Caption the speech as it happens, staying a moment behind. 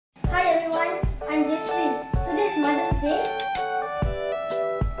everyone, I'm Jesslyn. Today is Mother's Day.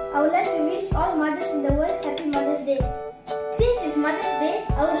 I would like to wish all mothers in the world Happy Mother's Day. Since it's Mother's Day,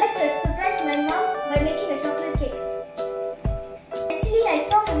 I would like to surprise my mom by making a chocolate cake. Actually, I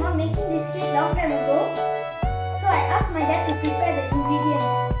saw my mom making this cake long time ago, so I asked my dad to prepare the ingredients.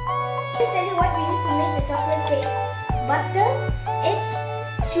 Let me tell you what we need to make the chocolate cake. Butter, eggs,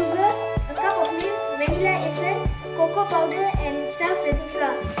 sugar, a cup of milk, vanilla essence, cocoa powder and self-raising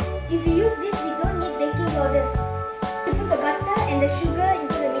flour. If we use this, we don't need baking powder. We put the butter and the sugar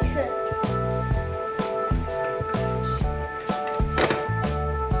into the mixer.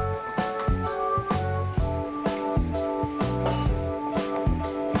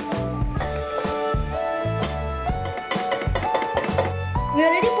 We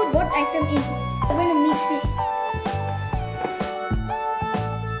already put both items in. We're going to mix it.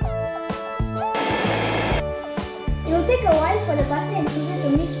 It will take a while for the butter and sugar to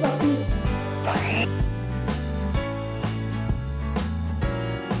mix properly.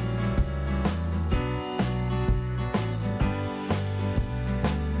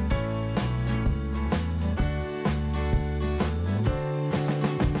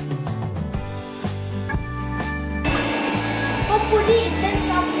 Hopefully it turns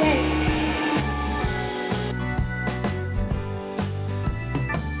out well.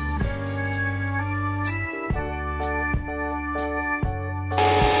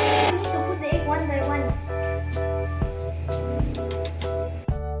 We need to put the egg one by one.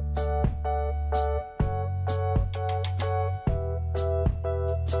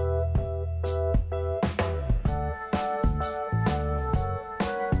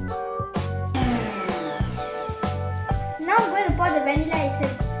 Now I'm going to pour the vanilla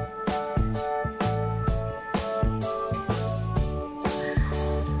essence.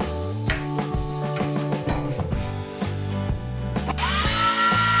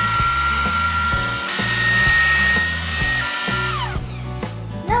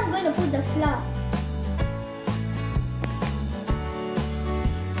 Now I'm going to put the flour.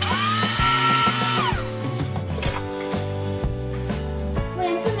 For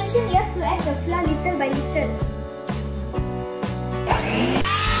information, you have to add the flour little by little.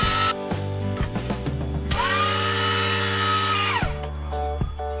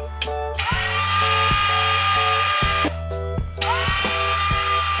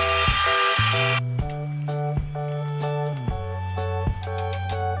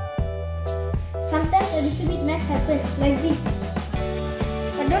 Sometimes a little bit mess happens, like this.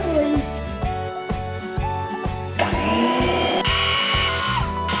 But don't worry.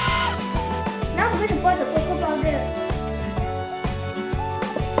 Now I'm going to pour the cocoa powder.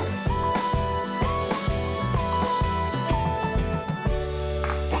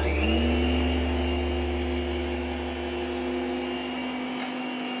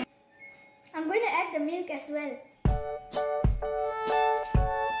 I'm going to add the milk as well.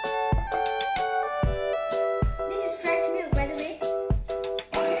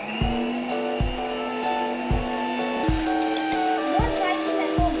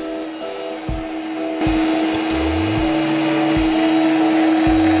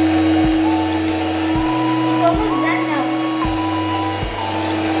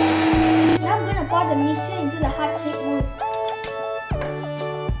 The mixture into the heart-shaped mold.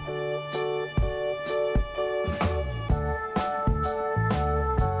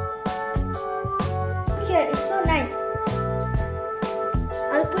 Look here, it's so nice.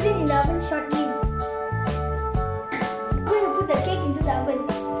 I'll put it in the oven shortly. I'm going to put the cake into the oven.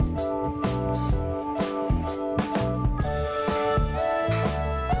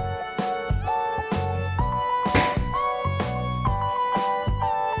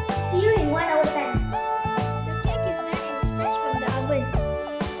 See you in 1 hour time.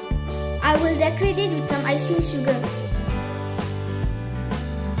 I will decorate it with some icing sugar.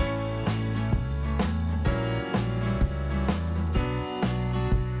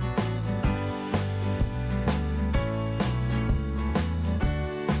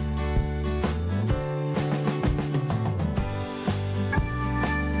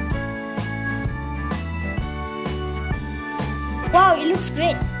 Wow, it looks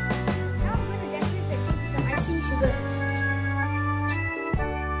great. Now I'm going to decorate the cake with some icing sugar.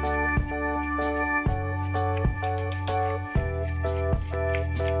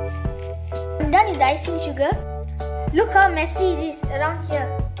 I'm done with the icing sugar. Look how messy it is around here.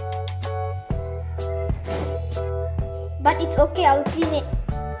 But it's okay, I'll clean it.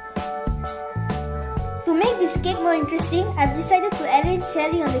 To make this cake more interesting, I've decided to arrange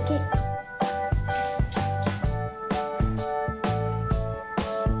cherry on the cake.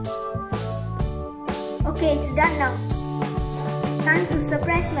 Okay, it's done now. Time to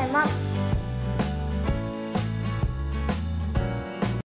surprise my mom.